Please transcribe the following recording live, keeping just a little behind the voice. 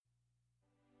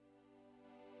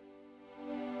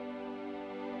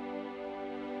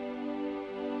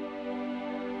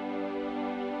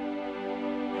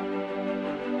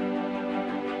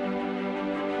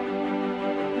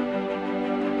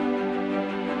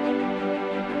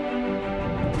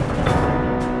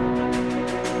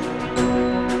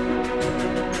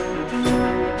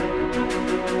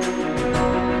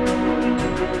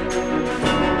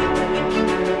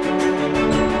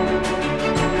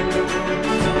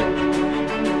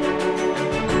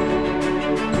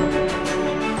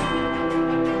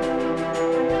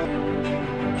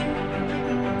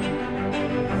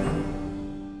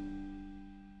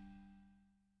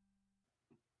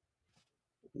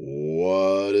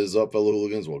is up, fellow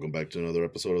hooligans? Welcome back to another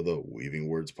episode of the Weaving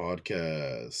Words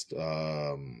podcast.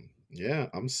 Yeah,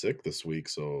 I'm sick this week,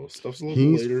 so stuff's a little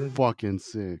bit He's later. fucking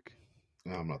sick.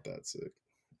 No, I'm not that sick.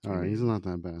 All I right, he's mean, not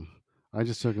that bad. I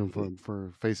just took him I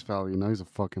for face value. Now he's a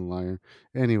fucking liar.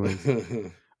 Anyways,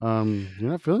 you're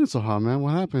not feeling so hot, man.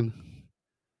 What happened?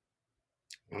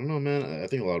 don't know, man. I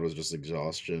think a lot of it was just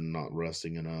exhaustion, not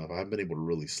resting enough. I haven't been able to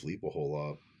really sleep a whole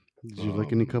lot. Did you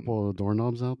lick any Um, couple of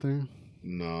doorknobs out there?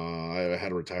 no, I had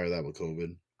to retire that with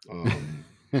COVID. Um,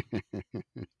 I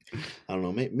don't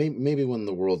know. Maybe when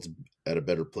the world's at a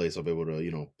better place, I'll be able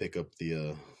to, pick up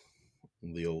the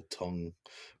old tongue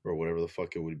or whatever the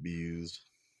fuck it would be used.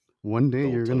 One day The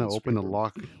old you're tongue gonna and open a scraper.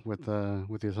 lock with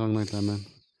your tongue like that, man.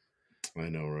 I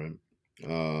know, right?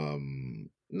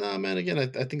 Nah, man. Again, I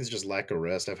think it's just lack of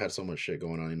rest. I've had so much shit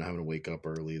going on. Having to wake up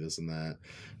early, this and that,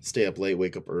 stay up late,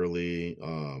 wake up early.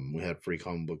 We had free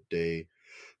comic book day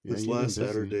Yeah, this you've been last busy.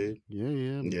 Saturday.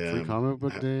 Yeah. Free Yeah, comic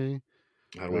book I day.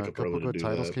 had to wake A up couple early to good do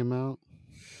titles that. came out.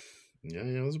 Yeah,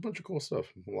 there's a bunch of cool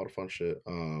stuff. A lot of fun shit.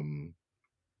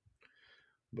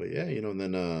 But yeah, and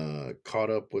then caught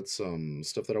up with some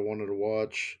stuff that I wanted to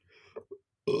watch.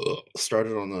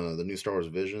 Started on the new Star Wars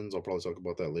Visions. I'll probably talk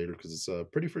about that later because it's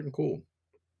pretty freaking cool.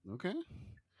 Okay.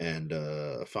 And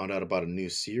found out about a new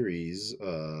series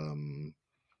that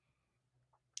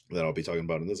I'll be talking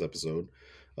about in this episode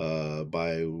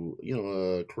by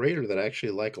a creator that I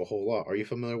actually like a whole lot. Are you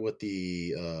familiar with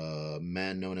the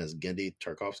man known as Gendy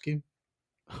Tarkovsky?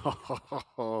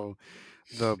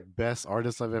 The best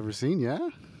artist I've ever seen. Yeah.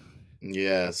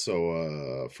 Yeah.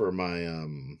 So for my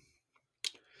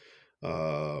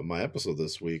episode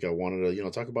this week, I wanted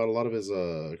to talk about a lot of his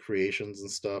creations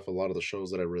and stuff, a lot of the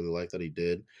shows that I really like that he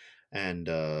did. And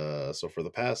so for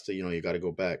the past, you got to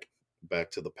go back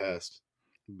to the past.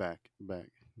 Back. I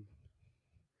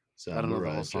don't know the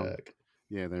Samurai whole song. Jack.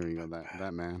 Yeah, there you go.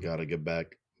 That man. Gotta get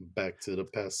back to the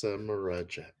past. Samurai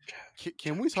Jack.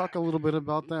 Can we talk a little bit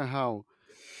about that?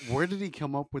 Where did he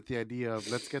come up with the idea of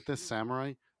let's get this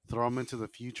samurai, throw him into the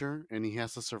future, and he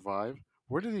has to survive?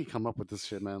 Where did he come up with this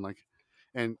shit, man? Like,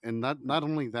 and not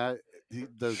only that,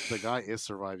 the guy is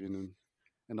surviving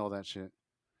and all that shit.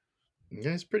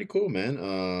 Yeah, it's pretty cool,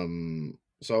 man.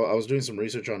 So I was doing some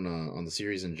research on the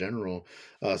series in general.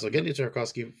 So Yep. Genndy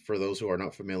Tarkovsky, for those who are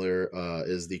not familiar,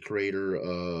 is the creator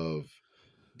of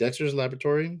Dexter's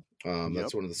Laboratory. Yep.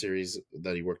 That's one of the series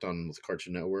that he worked on with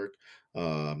Cartoon Network.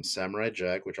 Samurai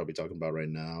Jack, which I'll be talking about right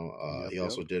now. Yep. He Yep.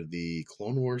 also did the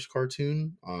Clone Wars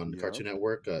cartoon on Yep. Cartoon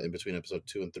Network in between episode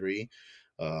 2 and 3.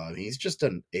 He's just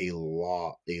done a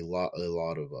lot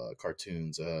of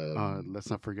cartoons. Let's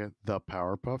not forget the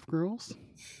Powerpuff Girls.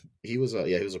 He was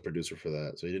he was a producer for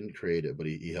that, so he didn't create it, but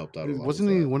he helped out a lot with Wasn't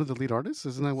he that. one of the lead artists?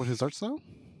 Isn't that what his art style?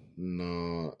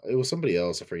 No, it was somebody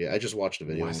else. I forget. I just watched a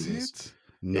video on Was this. it?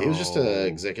 Yeah, he was just a No.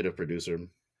 executive producer.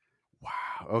 Wow.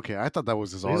 Okay, I thought that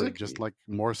was his He's art, like just like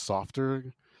more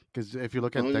softer. Because if you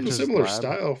look at a Dexter's similar Lab,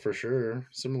 style for sure.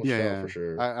 Similar yeah, style yeah. for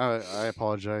sure. I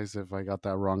apologize if I got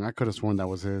that wrong. I could have sworn that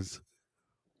was his.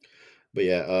 But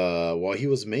yeah, while he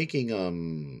was making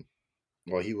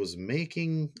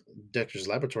Dexter's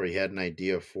Laboratory, he had an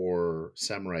idea for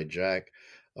Samurai Jack.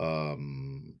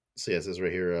 So yeah, it says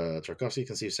right here, Tarkovsky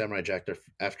conceived Samurai Jack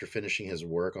after finishing his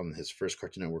work on his first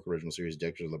Cartoon Network original series,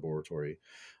 Dexter's Laboratory.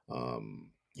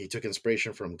 He took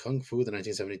inspiration from Kung Fu, the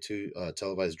 1972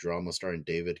 televised drama starring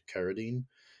David Carradine,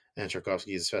 and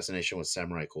Tarkovsky's fascination with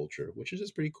samurai culture, which is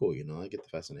just pretty cool. I get the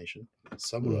fascination. Hmm.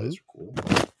 Samurais are cool.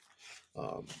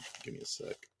 Give me a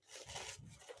sec.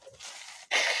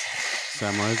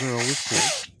 Samurais are always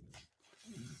cool.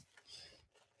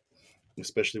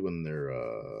 Especially when they're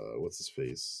what's his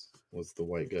face? What's the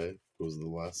white guy who was the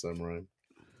last samurai?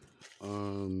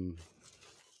 Um,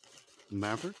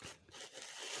 Maverick.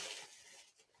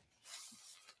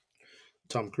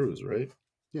 Tom Cruise, right?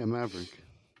 Yeah, Maverick.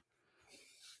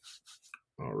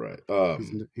 All right.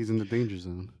 He's in the danger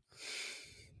zone.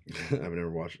 I've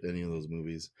never watched any of those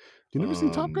movies. You never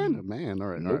seen Top Gun? Um, Man,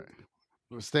 all nope.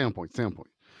 right. Stay on point. Stay on point.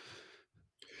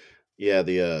 Yeah,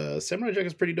 the Samurai Jack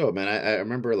is pretty dope, man. I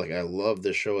remember like I loved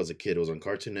this show as a kid. It was on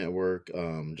Cartoon Network.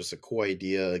 Just a cool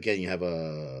idea. Again, you have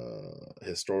a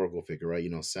historical figure, right?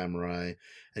 Samurai,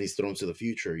 and he's thrown to the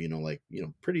future.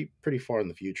 Pretty far in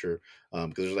the future.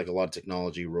 Because there's like a lot of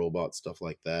technology, robots, stuff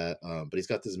like that. But he's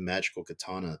got this magical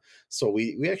katana. So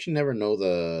we actually never know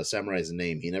the samurai's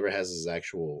name. He never has his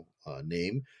actual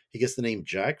name. He gets the name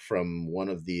Jack from one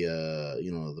of the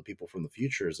the people from the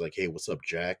future is like, hey, what's up,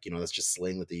 Jack? That's just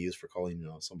slang that they use for calling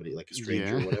somebody like a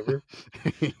stranger Yeah. or whatever.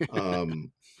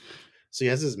 um so he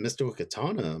has this mystical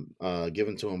katana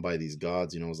given to him by these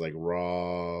gods. It was like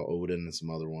Ra, Odin, and some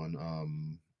other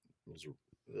one. It was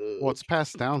Well, Uh, it's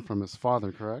passed down from his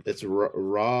father, correct? it's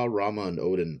Ra, Rama, and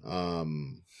Odin.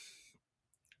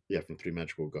 Yeah, from three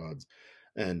magical gods,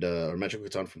 and or magical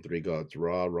baton from three gods: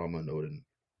 Ra, Rama, and Odin.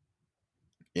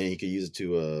 And you can use it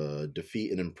to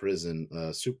defeat and imprison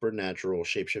a supernatural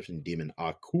shapeshifting demon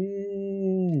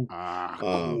Aku. Ah,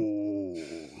 Um,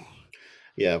 cool.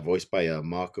 yeah, voiced by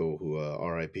Mako, who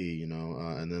R.I.P. You know,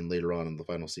 and then later on in the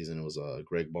final season, it was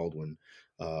Greg Baldwin.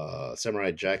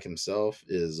 Samurai Jack himself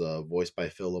is voiced by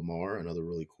Phil Lamar, another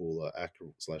really cool actor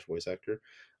slash voice actor.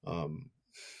 Um,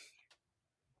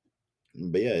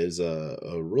 but yeah, it's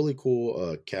a really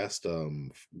cool cast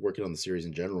working on the series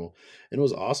in general, and it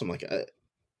was awesome. Like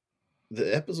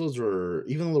the episodes were,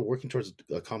 even though they're working towards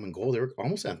a common goal, they were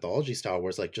almost anthology style, where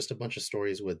it's like just a bunch of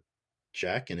stories with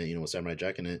Jack in it, you know, with Samurai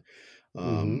Jack in it.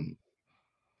 Mm-hmm. Um,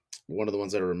 one of the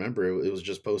ones that I remember, it was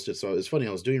just posted. So it's funny.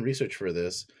 I was doing research for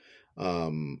this,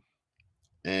 um,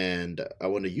 and I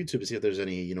went to YouTube to see if there's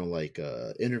any, you know, like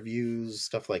interviews,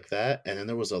 stuff like that. And then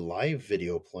there was a live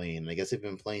video playing. I guess they've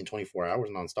been playing 24 hours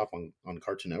nonstop on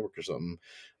Cartoon Network or something.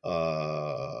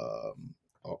 I'll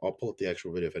pull up the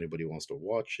actual video if anybody wants to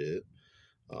watch it.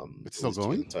 It's At still least to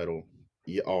get going? the title.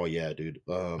 Yeah. Oh yeah, dude.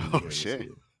 Oh, Here, let me shit. see.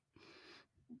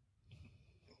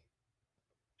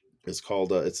 It's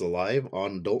called it's alive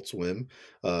on Adult Swim.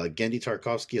 Gendy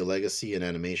Tarkovsky, a legacy in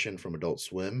animation from Adult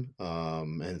Swim.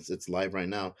 And it's live right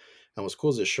now. And what's cool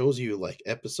is it shows you like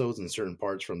episodes and certain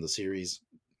parts from the series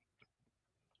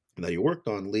that you worked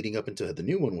on leading up into the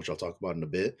new one, which I'll talk about in a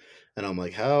bit. And I'm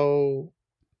like, how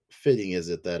fitting is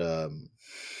it that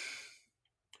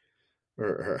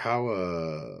or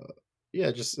how yeah,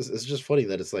 just it's just funny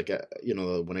that it's like you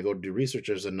know, when I go to do research,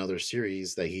 there's another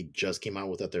series that he just came out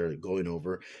with that they're going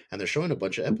over, and they're showing a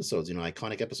bunch of episodes, you know,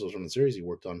 iconic episodes from the series he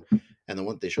worked on. And the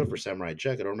one they showed for Samurai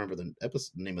Jack, I don't remember the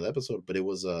episode name of the episode, but it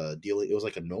was dealing, it was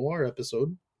like a noir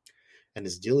episode, and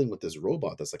it's dealing with this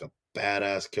robot that's like a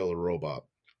badass killer robot.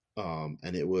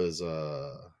 And it was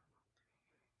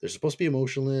they're supposed to be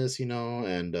emotionless, you know,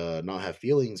 and not have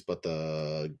feelings, but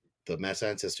the mad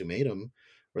scientist who made him,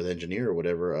 or the engineer or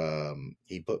whatever,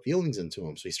 he put feelings into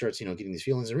him. So he starts, you know, getting these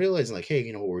feelings and realizing like, hey,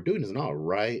 you know, what we're doing is not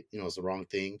right, you know, it's the wrong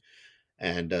thing.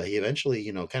 And he eventually,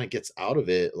 you know, kind of gets out of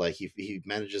it. Like he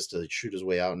manages to shoot his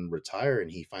way out and retire,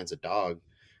 and he finds a dog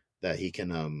that he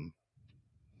can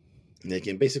they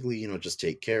can basically, you know, just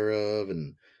take care of,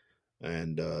 and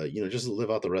you know, just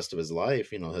live out the rest of his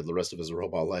life, you know, the rest of his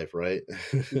robot life, right?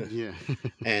 Yeah.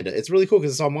 And it's really cool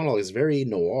because it's all monologue. It's very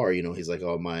noir, you know. He's like,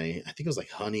 "Oh my," I think it was like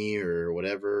Honey or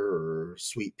whatever, or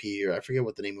Sweet Pea, or I forget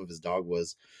what the name of his dog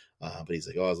was. But he's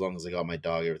like, "Oh, as long as I got my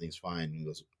dog, everything's fine." And he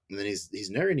goes, and then he's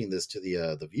narrating this to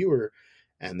the viewer,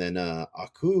 and then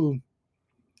Aku,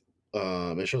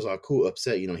 it shows Aku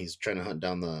upset. You know, he's trying to hunt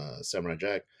down the Samurai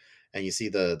Jack, and you see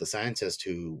the scientist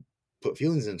who put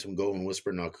feelings into him go and whisper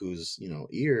in Aku's, you know,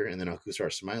 ear, and then Aku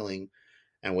starts smiling.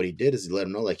 And what he did is he let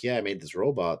him know, like, yeah, I made this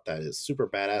robot that is super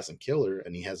badass and killer,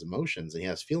 and he has emotions and he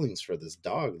has feelings for this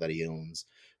dog that he owns.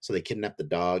 So they kidnap the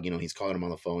dog. You know, he's calling him on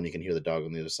the phone. You can hear the dog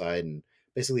on the other side, and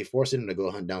basically forcing him to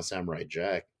go hunt down Samurai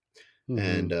Jack.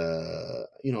 And Mm-hmm.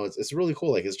 you know, it's really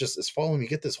cool. Like, it's following. You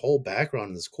get this whole background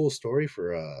and this cool story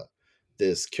for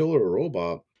this killer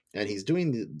robot, and he's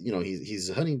doing the, you know, he's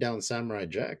hunting down Samurai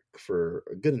Jack for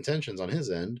good intentions on his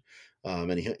end.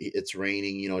 And it's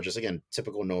raining, you know, just again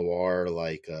typical noir,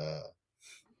 like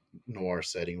noir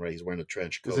setting, right? He's wearing a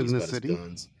trench Is coat, it in he's the got his city?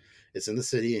 guns. It's in the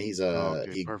city, and Oh,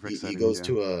 okay. Perfect he setting. goes Yeah.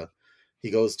 to a he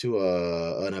goes to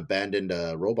a an abandoned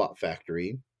robot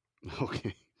factory.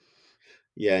 Okay.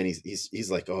 Yeah, and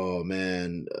he's like, oh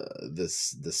man,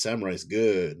 this the samurai's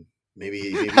good. Maybe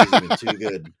he's even too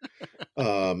good.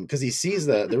 Because he sees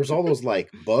that there was all those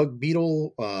like bug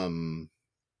beetle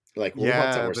like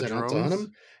robots that Yeah, were the sent out to hunt drones.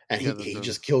 him, and Yeah, he those.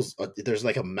 just kills. There's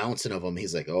like a mountain of them.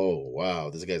 He's like, oh wow,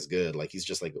 this guy's good. Like he's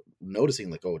just like noticing,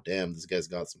 like, oh damn, this guy's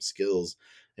got some skills.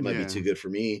 It might be Yeah. too good for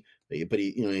me, but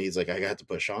he, you know, he's like, I have to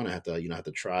push on. I have to, you know, have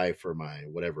to try for my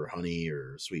whatever honey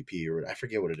or sweet pea or I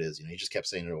forget what it is. You know, he just kept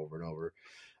saying it over and over,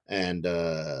 and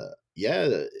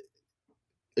yeah,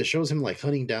 it shows him like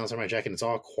hunting down Samurai Jack, and it's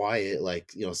all quiet.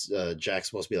 Like, you know, Jack's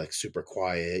supposed to be like super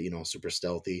quiet, you know, super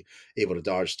stealthy, able to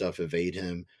dodge stuff, evade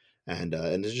him, and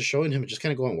it's just showing him just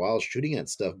kind of going wild, shooting at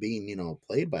stuff, being, you know,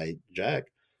 played by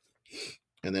Jack.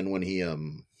 And then when he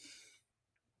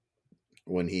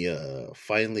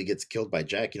finally gets killed by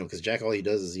Jack, you know, because Jack, all he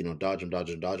does is, you know, dodge him, dodge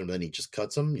him, dodge him, then he just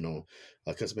cuts him, you know,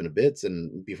 cuts him into bits,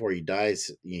 and before he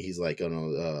dies, he's like, oh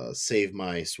no, save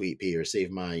my sweet pea, or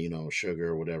save my, you know, sugar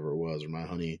or whatever it was, or my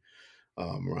honey,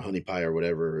 or honey pie, or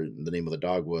whatever the name of the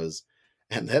dog was.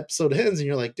 And the episode ends, and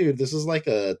you're like, dude, this is like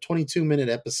a 22-minute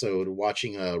episode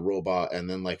watching a robot, and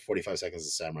then like 45 seconds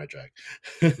of Samurai Jack.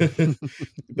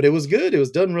 But it was good. It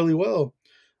was done really well.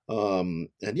 And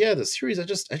yeah, the series, I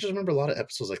just remember a lot of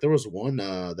episodes. Like there was one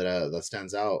that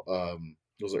stands out.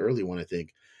 It was an early one, I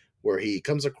think, where he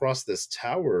comes across this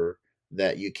tower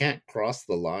that you can't cross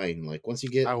the line. Like once you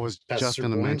I get was past a just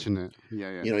certain gonna point, mention it.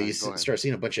 Yeah, yeah. you Go ahead. start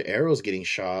seeing a bunch of arrows getting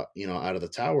shot, out of the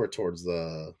tower towards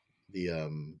the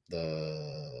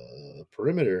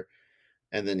perimeter.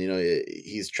 And then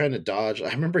he's trying to dodge.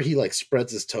 I remember he like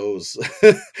spreads his toes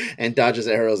and dodges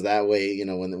arrows that way,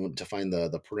 when to find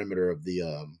the perimeter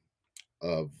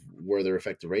of where their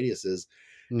effective radius is.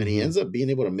 And he Hmm. ends up being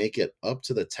able to make it up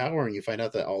to the tower, and you find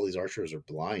out that all these archers are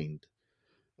blind.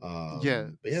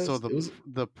 Yeah. But yeah, So it was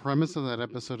the premise of that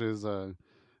episode is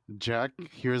Jack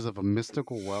hears of a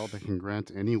mystical well that can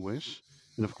grant any wish,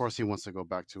 and of course he wants to go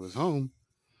back to his home.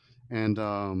 And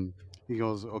he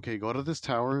goes, "Okay, go to this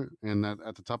tower, and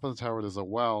at the top of the tower there's a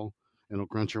well, and it'll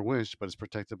grant your wish, but it's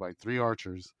protected by three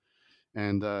archers."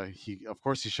 And he, of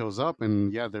course, he shows up,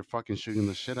 and yeah, they're fucking shooting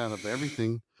the shit out of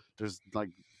everything. There's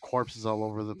like corpses all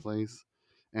over the place,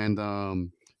 and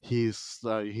he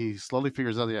slowly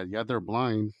figures out, yeah, they're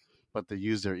blind, but they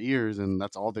use their ears, and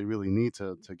that's all they really need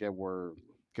to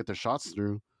get their shots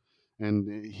through.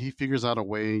 And he figures out a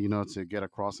way, to get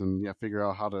across and yeah, figure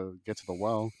out how to get to the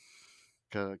well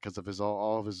because of his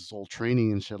all of his old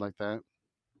training and shit like that.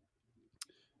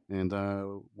 And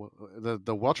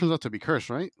the well turns out to be cursed,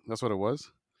 right? That's what it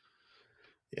was.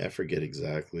 yeah, I forget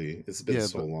exactly. It's been Yeah,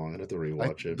 so long. I'd have to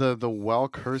rewatch it. the well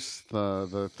cursed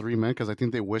the three men because I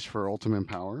think they wish for ultimate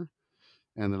power,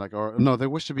 and they're like, or no, they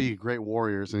wish to be great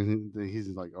warriors, and he's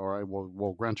like, all right,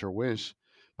 we'll grant your wish,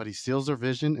 but he steals their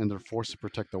vision, and they're forced to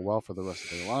protect the well for the rest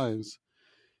of their lives.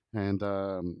 And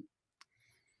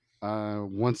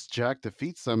once Jack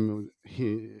defeats them,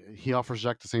 he offers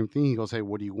Jack the same thing. He goes, "Hey,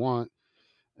 what do you want?"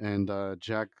 And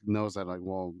Jack knows that, like,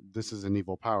 well, this is an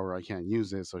evil power. I can't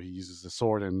use it, so he uses the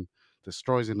sword and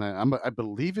destroys it. And I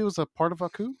believe it was a part of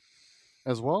Aku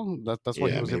as well. That's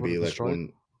why he Yeah, was able to maybe like destroy it.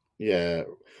 one. Yeah,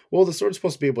 well, the sword's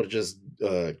supposed to be able to just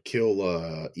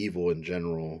kill evil in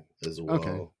general as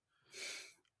Okay. well.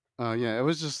 Yeah, it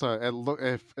was just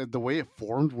if the way it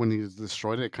formed when he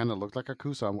destroyed it, it kind of looked like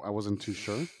Aku, so I wasn't too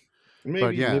sure.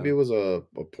 But Maybe yeah, it was a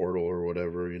portal or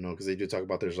whatever, because they do talk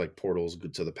about there's like portals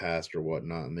to the past or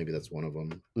whatnot, and maybe that's one of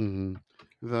them. hmm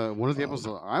the one of the Um,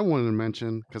 episodes I wanted to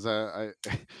mention because I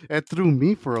it threw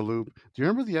me for a loop. Do you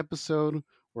remember the episode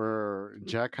where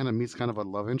Jack kind of meets kind of a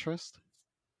love interest?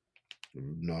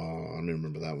 no, I don't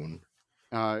remember that one.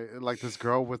 Like this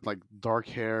girl with like dark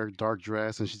hair, dark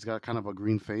dress, and she's got kind of a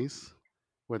green face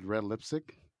with red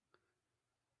lipstick.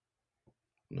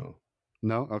 No,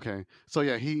 No, okay. So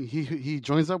yeah, he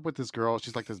joins up with this girl.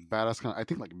 She's like this badass kind of, I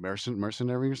think like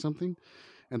mercenary or something,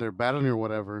 and they're battling or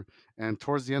whatever. And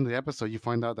towards the end of the episode, you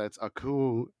find out that it's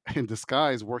Aku in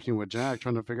disguise working with Jack,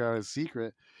 trying to figure out his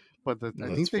secret. But I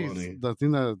that's think funny. the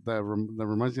thing that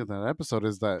reminds me of that episode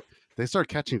is that they start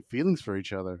catching feelings for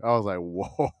each other. I was like,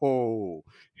 whoa,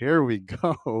 here we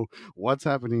go. What's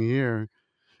happening here?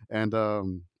 And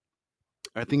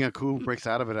I think Aku breaks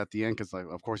out of it at the end because, like,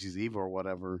 of course, he's evil or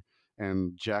whatever.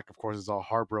 And Jack, of course, is all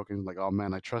heartbroken. Like, oh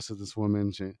man, I trusted this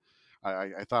woman.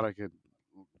 I thought I could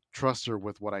trust her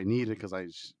with what I needed because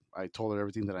I told her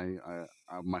everything that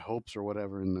my hopes or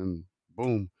whatever. And then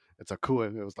boom, it's Aku.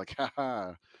 It was like,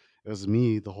 haha, it was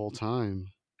me the whole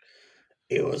time.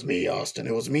 It was me, Austin.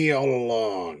 It was me all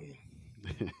along.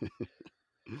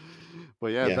 But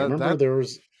yeah, Yeah, I that remember that there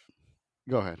was.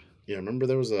 go ahead. Yeah, I remember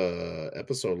there was a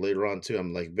episode later on too.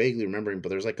 I'm like vaguely remembering, but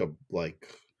there's like a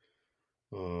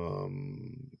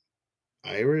um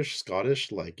Irish, Scottish,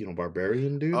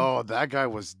 barbarian dude. Oh, that guy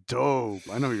was dope.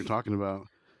 I know what you're talking about.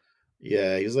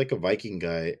 Yeah, he's like a Viking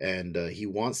guy, and he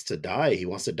wants to die. He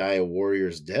wants to die a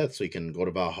warrior's death so he can go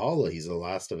to Valhalla. He's the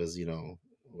last of his,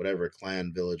 whatever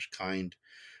clan, village, kind,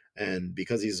 and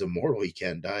because he's immortal, he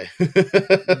can't die.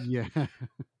 Yeah.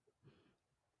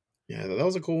 Yeah, that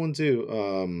was a cool one too.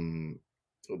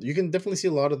 You can definitely see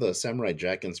a lot of the Samurai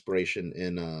Jack inspiration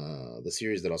in the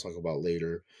series that I'll talk about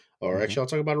later, or Okay. actually I'll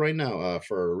talk about right now.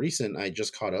 For recent, I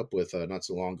just caught up with not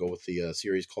so long ago with the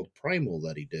series called Primal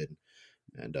that he did,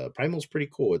 and Primal's pretty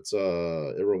cool.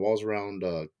 It revolves around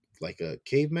like a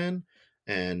caveman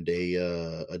and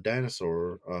a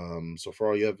dinosaur. So for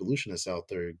all you evolutionists out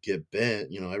there, get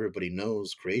bent. Everybody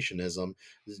knows creationism.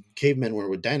 Cavemen were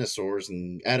with dinosaurs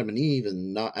and Adam and Eve,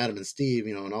 and not Adam and Steve.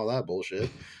 And all that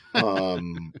bullshit.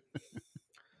 Um,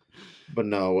 but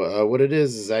no, what it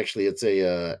is actually it's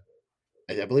a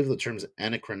I believe the term's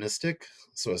anachronistic,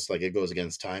 so it's like it goes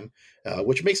against time,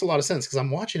 which makes a lot of sense because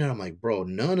I'm watching it. I'm like, bro,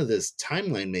 none of this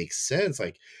timeline makes sense.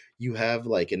 Like, you have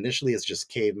like initially it's just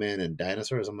cavemen and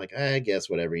dinosaurs. I'm like, I guess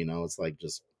whatever, it's like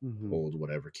just Hmm. old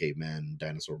whatever caveman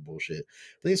dinosaur bullshit.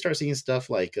 But then you start seeing stuff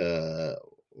like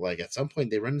at some point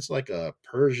they run into like a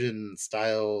Persian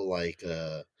style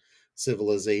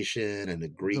civilization and a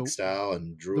Greek The style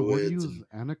and the word druids you use and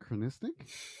anachronistic,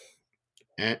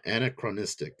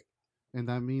 anachronistic. and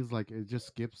that means like it just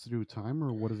skips through time,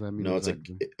 or what does that mean No, it's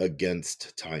exactly?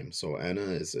 against time. So Anna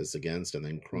is against, and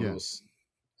then Yeah, Chronos,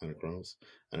 Anachronos,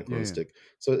 yeah, yeah. anachronistic.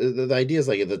 So the idea is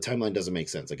like the timeline doesn't make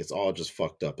sense. Like it's all just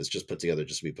fucked up. It's just put together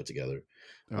just to be put together.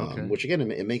 Okay. Which again,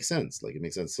 it makes sense. Like it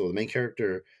makes sense. So the main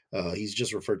character, he's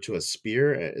just referred to as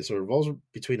Spear. So it revolves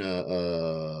between a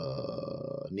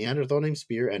Neanderthal named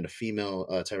Spear and a female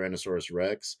Tyrannosaurus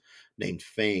Rex named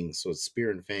Fang. So it's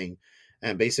Spear and Fang.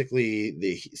 And basically,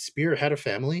 the Spear had a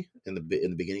family in the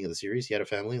beginning of the series. He had a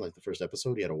family, like the first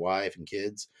episode. He had a wife and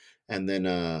kids, and then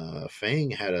Fang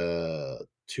had a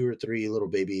two or three little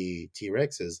baby T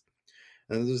Rexes,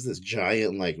 and then there's this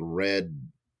giant like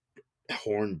red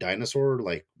horned dinosaur,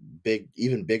 like big,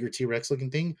 even bigger T Rex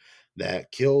looking thing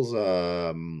that kills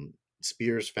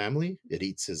Spear's family. It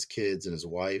eats his kids and his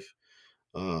wife.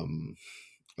 Um,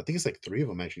 I think it's like three of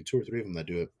them actually, two or three of them that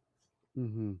do it,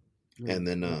 Mm-hmm. and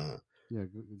then Yeah.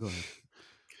 Go ahead.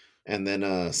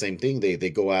 same thing. They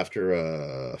go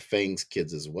after Fang's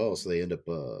kids as well, so they end up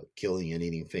killing and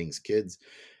eating Fang's kids,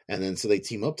 and then so they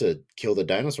team up to kill the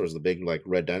dinosaurs, the big like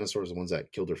red dinosaurs, the ones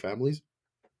that killed their families.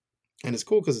 And it's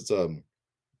cool because it's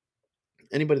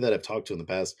anybody that I've talked to in the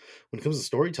past, when it comes to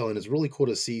storytelling, it's really cool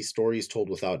to see stories told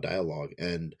without dialogue.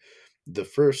 And the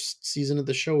first season of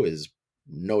the show is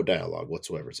no dialogue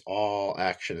whatsoever. It's all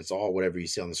action. It's all whatever you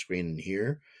see on the screen and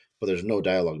hear, but there's no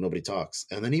dialogue. Nobody talks.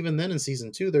 And then even then in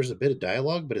season two, there's a bit of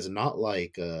dialogue, but it's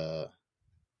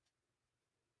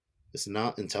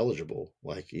not intelligible.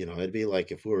 Like, it'd be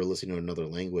like if we were listening to another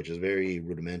language. It's very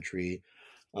rudimentary.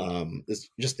 It's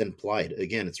just implied.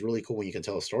 Again, it's really cool when you can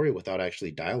tell a story without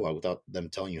actually dialogue, without them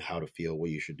telling you how to feel, what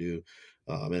you should do.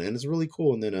 And it's really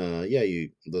cool. And then yeah,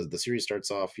 the series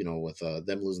starts off, with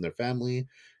them losing their family,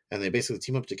 and they basically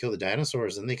team up to kill the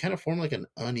dinosaurs, and they kind of form like an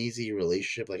uneasy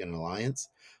relationship, like an alliance.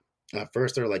 At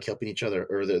first they're like helping each other,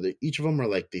 or each of them are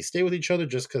like they stay with each other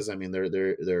just because, I mean,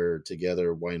 they're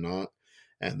together, why not?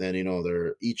 And then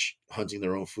they're each hunting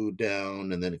their own food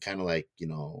down, and then kind of like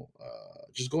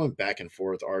just going back and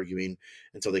forth arguing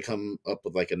until they come up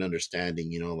with like an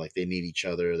understanding, like they need each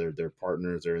other, they're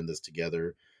partners, they're in this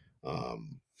together.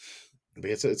 um but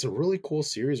it's a really cool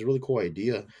series, a really cool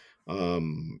idea.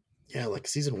 Yeah, like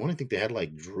season one, I think they had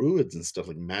like druids and stuff,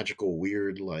 like magical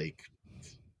weird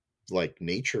like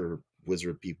nature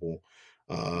wizard people.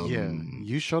 Yeah, Um,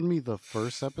 you showed me the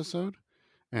first episode,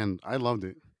 and I loved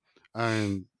it.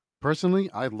 And personally,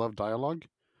 I love dialogue.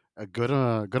 A good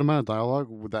amount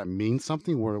of that means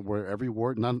something, where every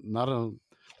word, not a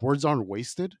words aren't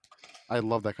wasted. I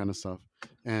love that kind of stuff.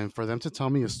 And for them to tell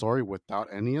me a story without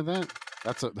any of that,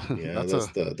 that's a yeah, that's that's a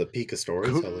the peak of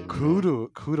storytelling.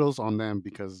 kudos on them,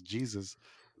 because Jesus,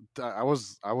 I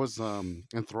was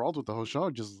enthralled with the whole show.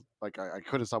 Just like I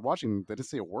couldn't stop watching. They didn't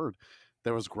say a word.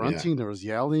 There was Yeah, grunting, there was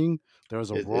yelling, there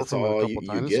was a roar it's from a all couple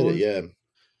you get it. dinosaurs, Yeah,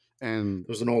 and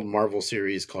there was an old Marvel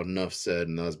series called Enough Said,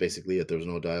 and that was basically it. There was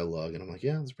no dialogue, and I'm like,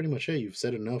 yeah, that's pretty much it. You've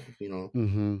said enough.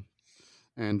 hmm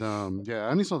and yeah,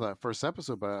 I only saw that first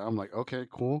episode, but I'm like, okay,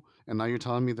 cool. And now you're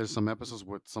telling me there's some episodes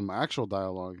with some actual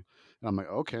dialogue, and I'm like,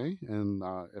 okay. And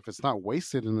if it's not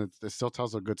wasted and it still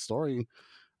tells a good story,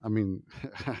 I mean,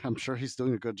 I'm sure he's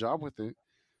doing a good job with it.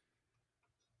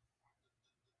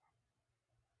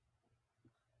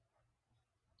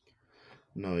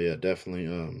 No, yeah, definitely.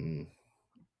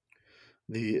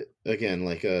 The again,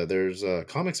 like there's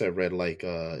comics I've read, like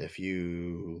if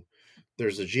you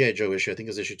there's a GI Joe issue, I think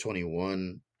it's issue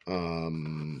 21,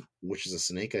 which is a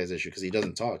Snake Eyes issue because he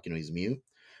doesn't talk, he's mute,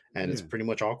 and it's Yeah. pretty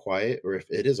much all quiet, or if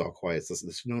it is all quiet,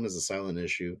 it's known as a silent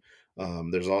issue.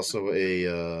 There's also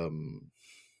a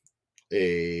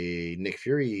Nick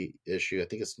Fury issue. I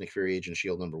think it's Nick Fury Agent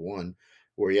Shield #1,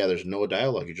 where yeah, there's no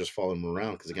dialogue. You just follow him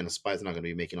around because again, a spy's not going to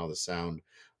be making all the sound.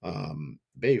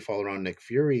 But you follow around Nick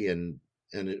Fury, and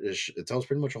it tells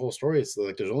pretty much a whole story. It's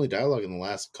like there's only dialogue in the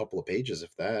last couple of pages,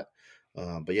 if that.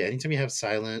 But yeah, anytime you have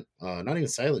silent, not even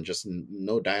silent, just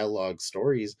no dialogue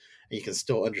stories, and you can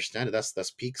still understand it.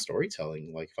 That's peak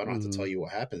storytelling. Like if I don't have to tell hmm you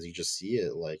what happens, you just see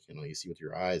it. Like you see with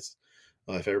your eyes.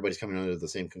 If everybody's coming under the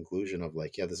same conclusion of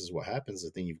like, yeah, this is what happens, I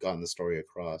think you've gotten the story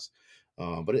across.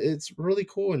 But it's really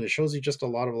cool, and it shows you just a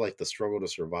lot of like the struggle to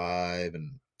survive,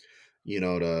 and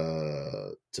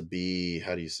to be,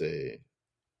 how do you say,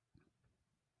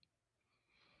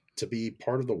 to be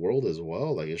part of the world as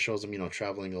well. Like it shows them,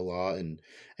 traveling a lot and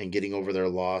getting over their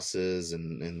losses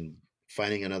and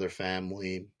finding another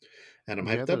family. And I'm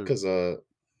Yeah, hyped up because they're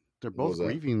what both was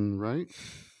that? grieving, right?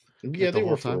 Yeah, Like the they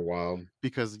whole were for a time, while.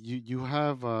 because you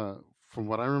have from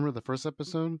what I remember, the first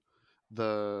episode,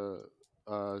 the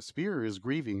spear is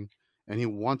grieving, and he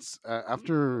wants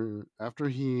after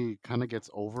he kind of gets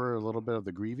over a little bit of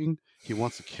the grieving, he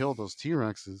wants to kill those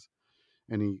T-Rexes.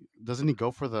 And he doesn't he go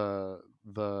for the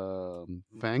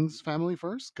Fangs family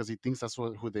first because he thinks that's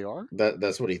what who they are.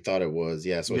 That's what he thought it was.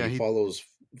 Yeah, so Yeah, he he. follows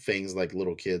things like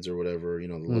little kids or whatever,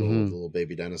 Mm-hmm. the little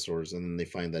baby dinosaurs, and then they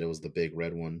find that it was the big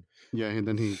red one. Yeah, and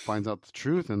then he finds out the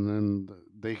truth, and then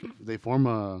they form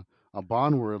a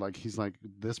bond where like he's like,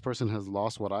 this person has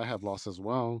lost what I have lost as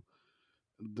well.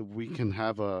 We can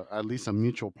have a at least a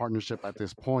mutual partnership at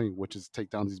this point, which is take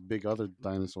down these big other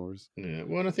dinosaurs. Yeah,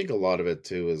 well, and I think a lot of it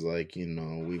too is like,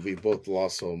 we both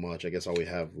lost so much. I guess all we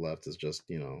have left is just,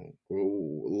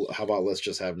 how about let's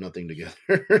just have nothing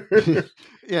together.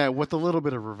 Yeah, with a little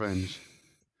bit of revenge.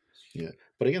 Yeah,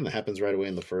 but again, that happens right away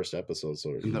in the first episode. So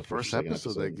In the first or first second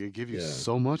episode, episode. they give you Yeah,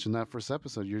 so much in that first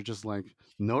episode. You're just like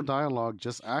no dialogue,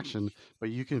 just action, but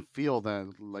you can feel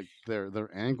that like their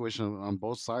anguish on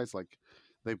both sides. Like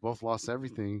they both lost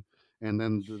everything, and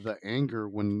then the anger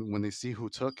when they see who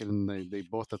took it and they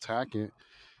both attack it.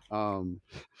 Um,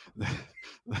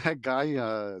 that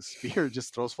guy Spear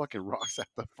just throws fucking rocks at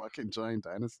the fucking giant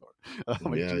dinosaur.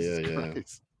 I'm like yeah, yeah, Jesus yeah.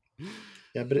 Christ.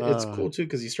 Yeah, but it's Uh, cool too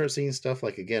because you start seeing stuff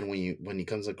like, again, when he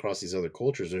comes across these other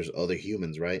cultures, there's other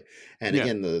humans, right? And yeah.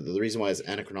 again, the reason why it's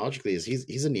anachronologically is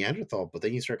he's a Neanderthal, but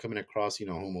then you start coming across,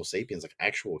 Homo sapiens, like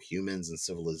actual humans and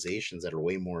civilizations that are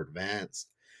way more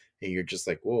advanced, and you're just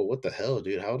like, whoa, what the hell,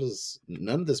 dude? How does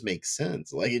none of this make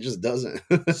sense? Like it just doesn't.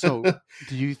 So,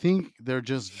 do you think they're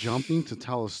just jumping to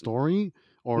tell a story,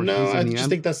 or No, he's a I just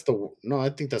think Neanderthal? that's the no, I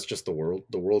think that's just the world.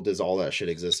 The world is all that shit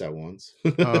exists at once.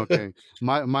 Okay,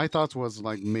 my thoughts was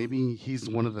like maybe he's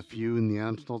one of the few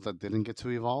Neanderthals that didn't get to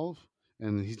evolve,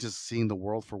 and he's just seeing the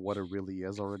world for what it really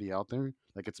is already out there.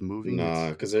 Like it's moving, Nah,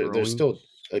 because it's there's growing. still,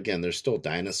 again, there's still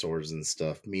dinosaurs and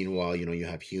stuff. Meanwhile, you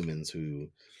have humans who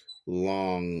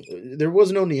long there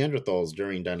was no Neanderthals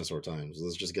during dinosaur times.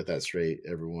 Let's just get that straight,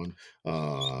 everyone.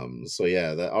 So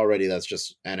yeah, that already that's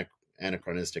just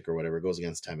anachronistic or whatever. It goes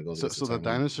against time. It goes against the So the timeline.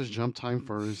 dinosaurs jumped time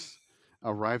first,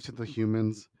 arrived to the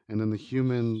humans, and then the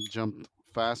human jumped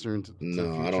faster into to the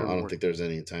No, I future. don't Where think there's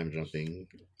any time jumping.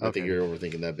 I think okay, you're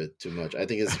overthinking that bit too much. I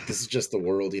think this is just the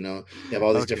world, You have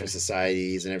all these different okay,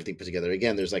 societies and everything put together.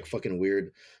 Again, there's like fucking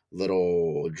weird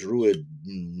little druid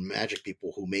magic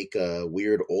people who make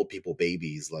weird old people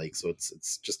babies. Like, so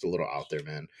it's just a little out there,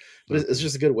 man. But it's okay,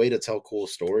 just a good way to tell cool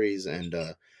stories. And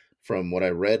from what I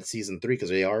read, season three, because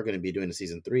they are going to be doing a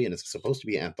season three, and it's supposed to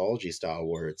be anthology style,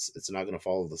 where it's not going to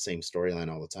follow the same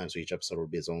storyline all the time. So each episode will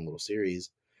be its own little series,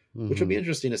 which will be mm-hmm.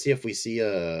 interesting to see if we see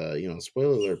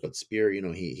spoiler alert, but Spear,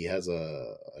 he has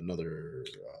another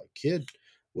kid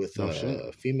with Oh shit.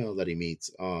 a female that he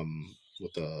meets,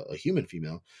 with a human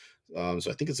female. So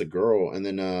I think it's a girl, and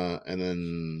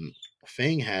then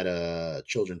Fang had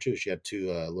children too. She had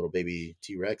two little baby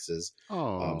T-Rexes.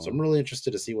 So I'm Oh, really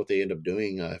interested to see what they end up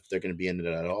doing, if they're going to be in it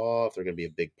at all, if they're going to be a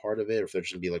big part of it, or if they're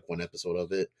just going to be like one episode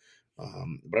of it.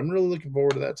 But I'm really looking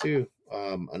forward to that too.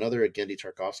 Another Gendy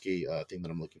Tarkovsky thing that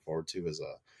I'm looking forward to is,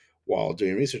 while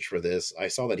doing research for this, I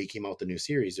saw that he came out with a new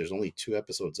series. There's only two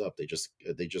episodes up. They just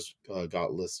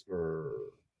got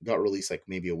released like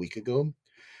maybe a week ago,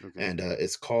 okay. and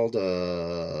it's called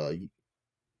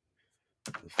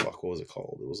fuck, what was it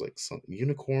called? It was like some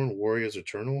Unicorn Warriors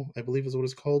Eternal, I believe is what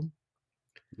it's called.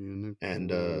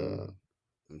 And Unicorn.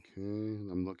 Okay,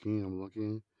 I'm looking. I'm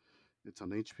looking. It's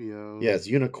on yeah, HBO. it's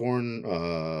Unicorn.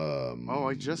 Oh,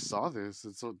 I just saw this.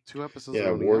 It's so two episodes are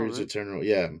Yeah, only out, Warriors right? Eternal.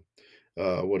 Yeah,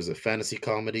 what is it? Fantasy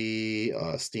comedy,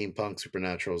 steampunk,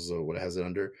 supernatural is what it has it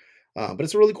under. But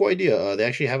it's a really cool idea. They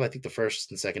actually have, I think, the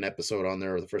first and second episode on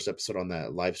there, or the first episode on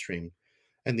that live stream.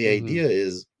 And the Mm-hmm. idea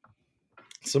is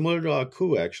similar to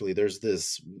Aku. Actually, there's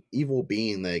this evil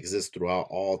being that exists throughout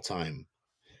all time.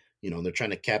 They're trying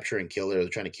to capture and kill it, or they're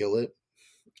trying to kill it,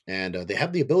 and they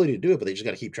have the ability to do it, but they just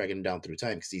got to keep tracking him down through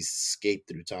time because he's escaped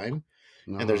through time.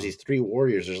 Uh And there's huh. these three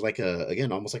warriors. There's like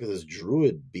again, almost like this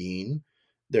druid being.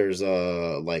 There's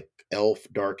a like elf,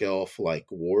 dark elf, like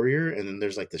warrior, and then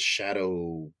there's like the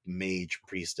shadow mage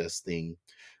priestess thing,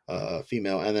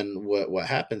 female. And then what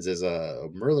happens is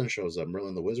Merlin shows up,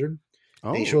 Merlin the wizard,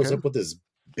 and he Oh, shows okay. up with this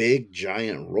big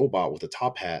giant robot with a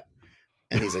top hat,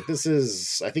 And he's like, "This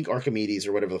is, I think, Archimedes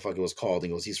or whatever the fuck it was called."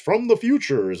 And he goes, "He's from the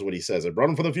future," is what he says. "I brought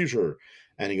him from the future."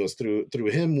 And he goes, "Through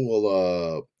him,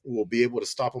 we'll be able to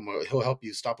stop him. He'll help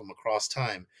you stop him across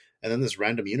time." And then this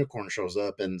random unicorn shows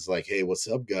up and is like, "Hey, what's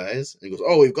up, guys?" And he goes,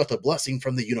 "Oh, we've got the blessing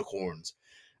from the unicorns."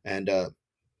 And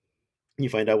you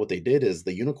find out what they did is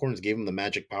the unicorns gave them the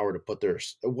magic power to put their,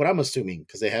 what I'm assuming,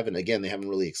 because they haven't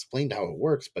really explained how it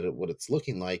works, but what it's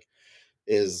looking like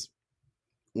is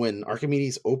when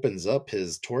Archimedes opens up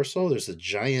his torso, there's a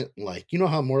giant, like, you know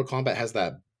how Mortal Kombat has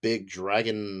that big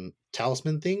dragon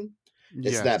talisman thing?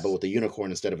 It's that, but Yes. with a unicorn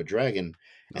instead of a dragon,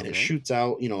 and it Okay. shoots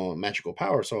out, magical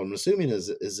power. So I'm assuming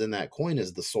is in that coin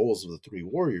is the souls of the three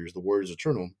warriors, the warriors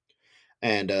eternal.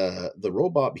 And the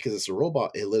robot, because it's a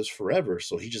robot, it lives forever,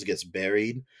 so he just gets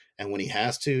buried. And when he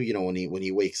has to, when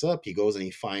he wakes up, he goes and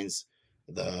he finds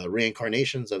the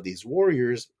reincarnations of these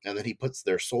warriors, and then he puts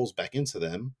their souls back into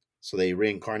them, so they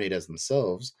reincarnate as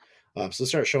themselves. So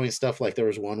start showing stuff like there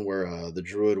was one where the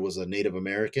druid was a Native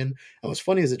American, and what's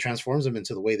funny is it transforms them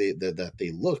into the way that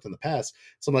they looked in the past.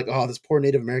 So I'm like, oh, this poor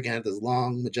Native American had this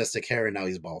long, majestic hair, and now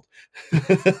he's bald.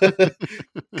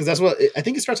 Because that's what I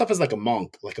think. It starts off as like a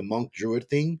monk druid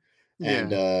thing,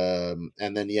 Yeah.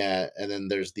 and then yeah, and then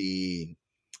there's the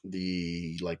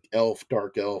like elf,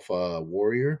 dark elf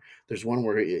warrior. There's one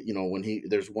where when he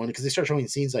there's one because they start showing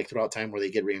scenes like throughout time where they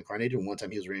get reincarnated. And one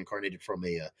time he was reincarnated from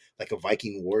a like a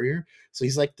Viking warrior, so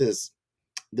he's like this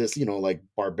like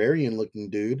barbarian looking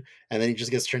dude, and then he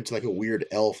just gets turned to like a weird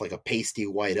elf, like a pasty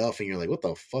white elf, and you're like, what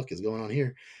the fuck is going on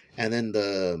here? And then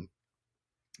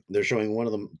they're showing one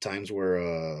of the times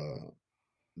where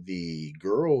the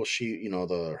girl, she,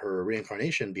 the her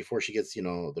reincarnation, before she gets,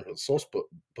 the her soul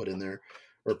put in there,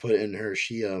 or put in her,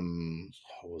 she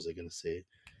what was I gonna say,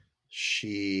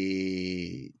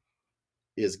 she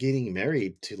is getting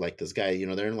married to like this guy.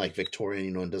 They're in like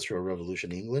Victorian, Industrial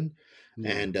Revolution England.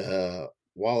 Yeah. And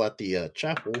while at the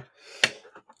chapel,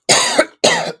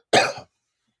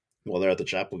 while they're at the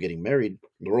chapel getting married,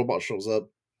 the robot shows up,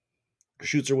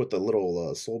 shoots her with a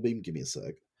little soul beam. Give me a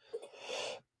sec.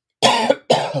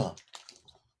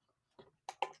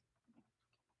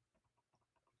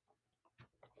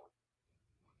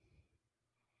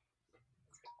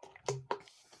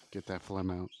 Get that phlegm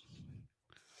out.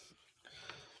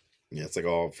 Yeah, it's like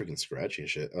all freaking scratchy and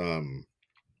shit.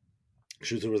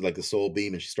 Shoots her with like the soul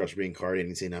beam, and she starts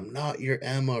reincarnating, saying, "I'm not your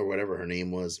Emma," or whatever her name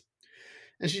was.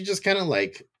 And she just kind of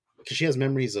like, because she has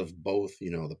memories of both,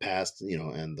 the past,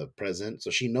 and the present. So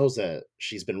she knows that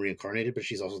she's been reincarnated, but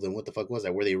she's also then, what the fuck was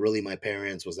that? Were they really my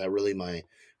parents? Was that really my,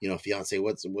 fiance?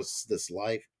 What's this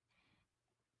life?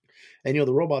 And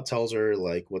the robot tells her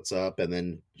like what's up, and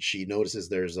then she notices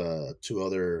there's two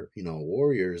other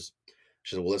warriors.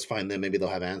 She said, "Well, let's find them. Maybe they'll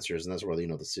have answers." And that's where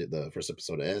the first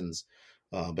episode ends.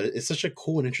 But it's such a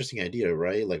cool and interesting idea,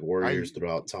 right? Like I warriors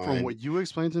throughout From time. what you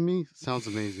explained to me, sounds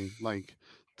amazing. Like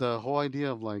the whole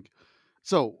idea of like,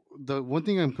 so the one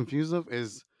thing I'm confused of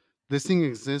is this thing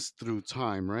exists through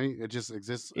time, right? It just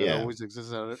exists. It Yeah, always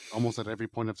exists at almost at every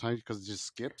point of time because it just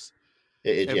skips.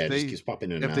 yeah, If it just they keeps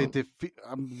popping in and if they out. defeat,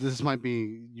 this might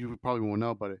be, you probably won't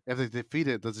know, but if they defeat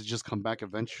it, does it just come back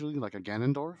eventually, like a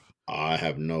Ganondorf? I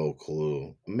have no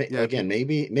clue. Yeah. Again,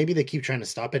 maybe they keep trying to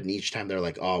stop it, and each time they're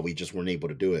like, "Oh, we just weren't able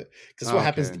to do it." Because what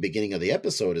happens at the Okay. beginning of the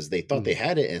episode is they thought they Mm.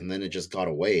 had it, and then it just got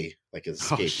away, like it Oh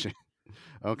escaped. shit.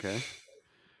 Okay.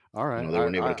 All right. They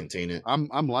weren't able to contain it.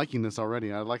 I'm liking this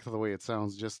already. I like the way it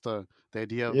sounds. Just the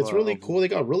idea It's really of cool. They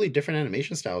got really different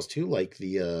animation styles too. Like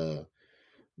the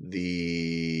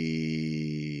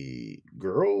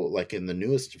girl, like in the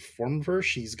newest form of her,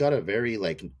 she's got a very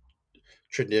like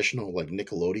traditional like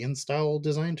Nickelodeon style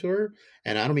design to her.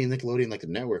 And I don't mean Nickelodeon like the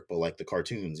network, but like the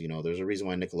cartoons. There's a reason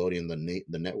why Nickelodeon,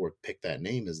 the network, picked that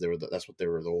name. Is that's what they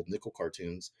were, the old Nickel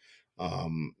cartoons.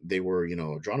 They were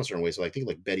drawn a certain way. So I think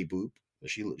like Betty Boop.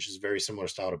 She's very similar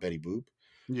style to Betty Boop.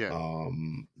 yeah.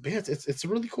 But yeah, it's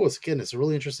really cool. It's a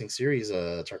really interesting series.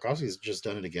 Tarkovsky's just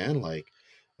done it again. Like,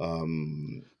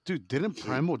 Dude, didn't he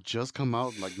Primal just come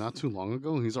out like not too long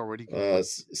ago? And he's already like,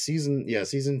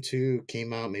 season two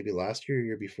came out maybe last year,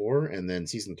 year before, and then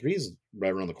season three is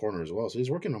right around the corner as well. So he's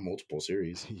working on multiple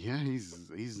series. yeah,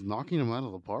 he's knocking him out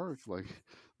of the park. Like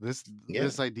this Yeah,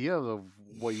 this idea of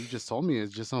what you just told me,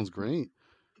 it just sounds great.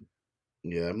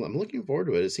 yeah, I'm looking forward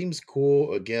to it. It seems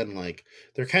cool. Again, like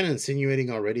they're kind of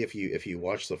insinuating already, if you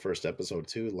watch the first episode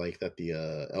too, like that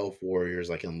the elf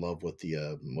warriors like in love with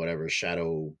the whatever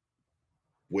shadow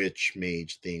witch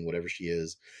mage thing, whatever she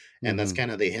is. And that's Mm-hmm.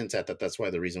 kind of, they hint at that. That's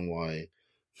why, the reason why,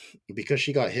 because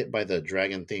she got hit by the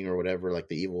dragon thing or whatever, like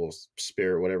the evil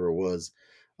spirit, whatever it was.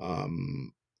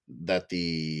 Um, that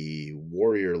the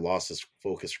warrior lost his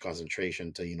focus or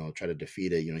concentration to, try to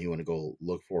defeat it. He want to go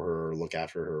look for her or look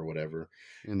after her or whatever.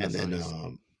 And And that's how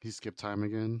then he skipped time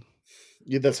again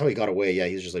yeah, that's how he got away. Yeah,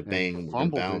 he was just like, and bang, we're gonna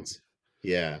fumbled it. bounce.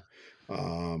 Yeah.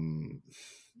 Um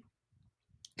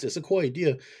it's a cool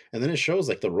idea. And then it shows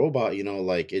like the robot,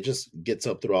 like it just gets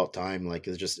up throughout time. Like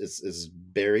it's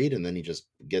buried, and then he just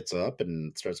gets up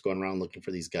and starts going around looking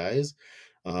for these guys.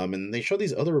 And they show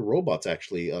these other robots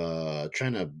actually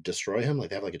trying to destroy him. Like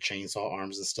they have like a chainsaw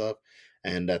arms and stuff.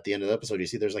 And at the end of the episode, you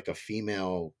see there's like a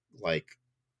female like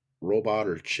robot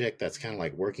or chick that's kind of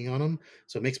like working on him.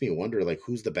 So it makes me wonder like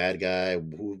who's the bad guy?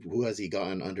 Who has he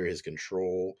gotten under his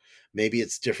control? Maybe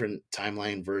it's different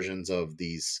timeline versions of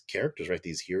these characters, right?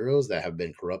 These heroes that have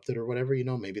been corrupted or whatever,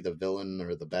 maybe the villain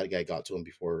or the bad guy got to him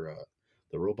before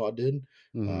the robot did.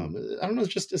 Hmm. I don't know,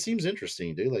 it seems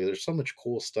interesting, dude. Like there's so much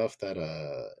cool stuff that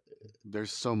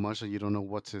There's so much that you don't know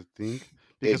what to think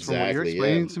because from what you're exactly,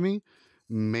 yeah. explaining to me,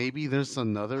 maybe there's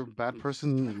another bad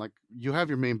person. Like you have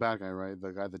your main bad guy, right?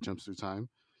 The guy that jumps through time,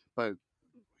 but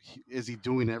is he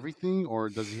doing everything, or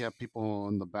does he have people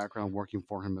in the background working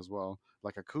for him as well,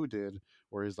 like a coup did,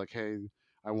 where he's like, "Hey,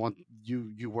 I want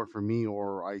you work for me,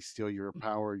 or I steal your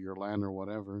power, your land, or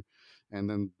whatever," and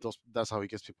then that's how he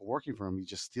gets people working for him. He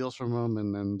just steals from them,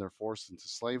 and then they're forced into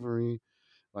slavery.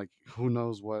 Like who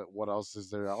knows what else is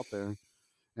there out there?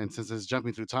 And since it's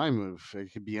jumping through time,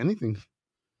 it could be anything.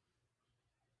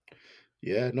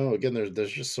 Yeah, no, again,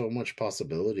 there's just so much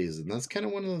possibilities, and that's kind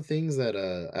of one of the things that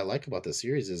I like about the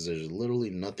series is there's literally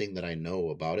nothing that I know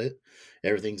about it.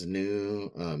 Everything's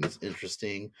new. It's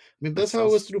interesting. I mean, It that's how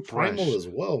it was sounds through Primal fresh. as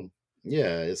well.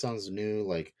 Yeah, it sounds new.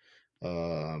 Like,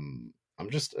 I'm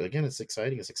just again, it's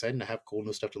exciting. It's exciting to have cool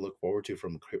new stuff to look forward to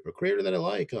from a creator that I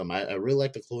like. I really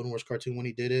liked the Clone Wars cartoon when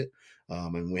he did it.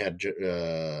 And we had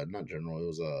not General, it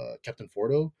was Captain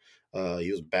Fordo.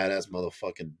 He was badass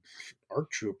motherfucking ARC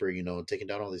Trooper, taking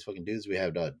down all these fucking dudes. We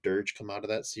had Dirge come out of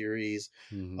that series.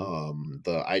 Hmm.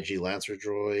 The IG Lancer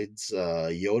droids,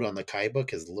 Yoda on the Kaiba,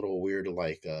 his little weird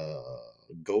like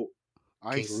goat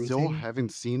I kangaroo still thing.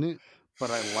 haven't seen it, but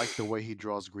I like the way he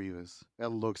draws Grievous. It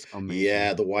looks Yeah,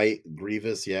 amazing. the white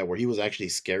Grievous. Yeah, where he was actually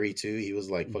scary too. He was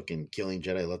like fucking killing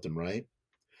Jedi left and right.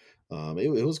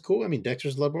 It was cool. I mean,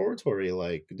 Dexter's Laboratory,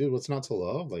 like, dude, what's not to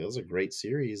love? Like, that was a great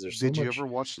series. There's so Did you ever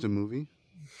much. watch the movie?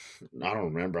 I don't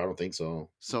remember. I don't think so.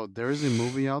 So there is a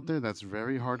movie out there that's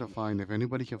very hard to find. If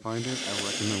anybody can find it, I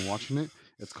recommend watching it.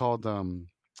 It's called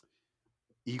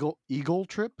Eagle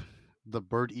Trip, the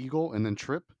bird eagle, and then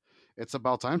Trip. It's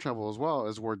about time travel as well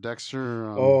as where Dexter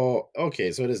Oh,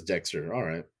 okay. So it is Dexter. All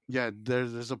right. yeah,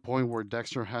 there's a point where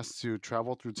Dexter has to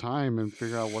travel through time and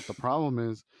figure out what the problem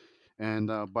is.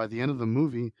 And by the end of the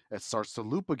movie, it starts to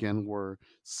loop again, where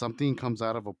something comes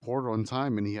out of a portal in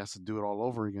time, and he has to do it all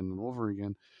over again and over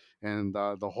again. And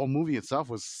the whole movie itself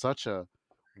was such a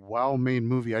well-made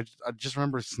movie. I just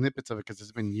remember snippets of it because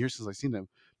it's been years since I've seen them.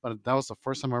 But that was the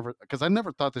first time I ever, because I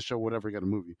never thought the show would ever get a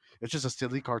movie. It's just a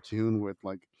silly cartoon with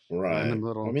like random Right. I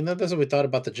little. mean, that's what we thought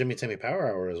about the Jimmy Timmy Power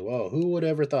Hour as well. Who would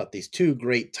ever thought these two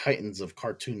great titans of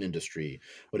cartoon industry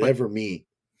would But ever meet?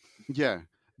 yeah,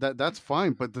 that's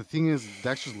fine. But the thing is,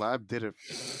 Dexter's Lab did it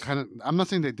kind of. I'm not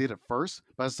saying they did it first,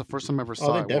 but it's the first time I ever Oh, they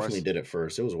saw it. definitely did it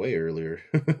first. It was way earlier.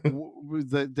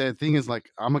 The thing is, like,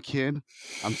 I'm a kid,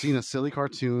 I'm seeing a silly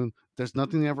cartoon, there's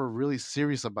nothing ever really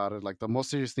serious about it. Like the most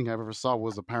serious thing I've ever saw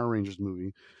was a Power Rangers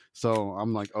movie. So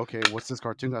I'm like, okay, what's this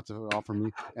cartoon got to offer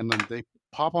me? And then they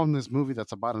pop on this movie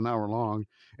that's about an hour long.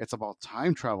 It's about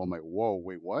time travel. I'm like, whoa,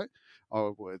 wait, what?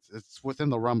 Oh, well, it's within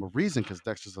the realm of reason because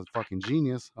Dexter's a fucking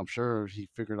genius. I'm sure he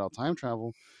figured out time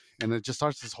travel. And it just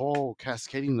starts this whole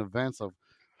cascading events of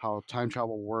how time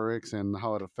travel works and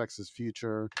how it affects his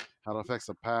future, how it affects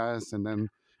the past, and then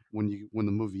when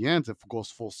the movie ends, it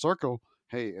goes full circle.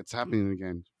 Hey, it's happening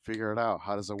again. Figure it out.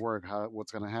 How does it work? How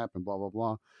what's gonna happen? Blah blah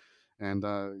blah. And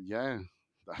yeah,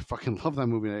 I fucking love that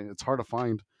movie. It's hard to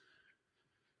find.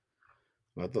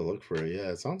 I'll have to look for it. Yeah,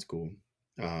 it sounds cool.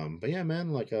 But yeah,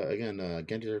 man, like again,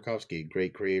 Gendy Tarkovsky,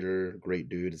 great creator, great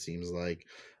dude. It seems like,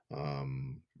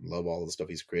 love all the stuff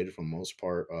he's created for the most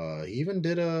part. He even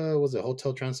did was it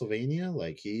Hotel Transylvania?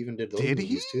 Like he even did those Did he?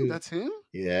 movies too. That's him.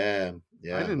 Yeah, I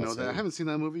yeah, didn't know that's that. I him. haven't seen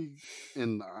that movie,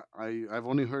 and I've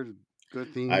only heard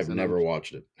good things, I've and I'm never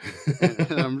watched and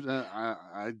it.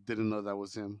 I didn't know that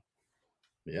was him.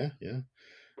 Yeah, yeah.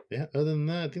 Yeah, other than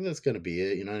that, I think that's gonna be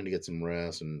it. I need to get some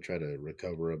rest and try to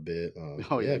recover a bit. Oh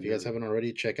But yeah, yeah, if you guys you're. haven't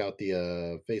already, check out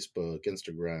the Facebook,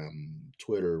 Instagram,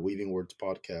 Twitter, Weaving Words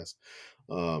Podcast,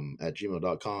 at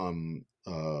gmail.com,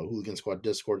 Hooligan Squad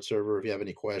Discord server. If you have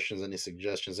any questions, any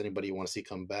suggestions, anybody you want to see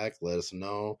come back, let us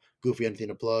know. Goofy, anything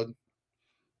to plug?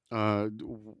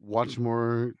 Watch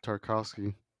more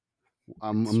Tarkovsky.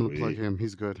 I'm gonna plug Sweet. him.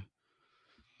 He's good.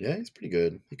 Yeah, he's pretty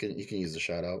good. You can use the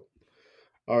shout out.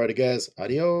 Alrighty, guys.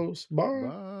 Adios. Bye.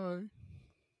 Bye.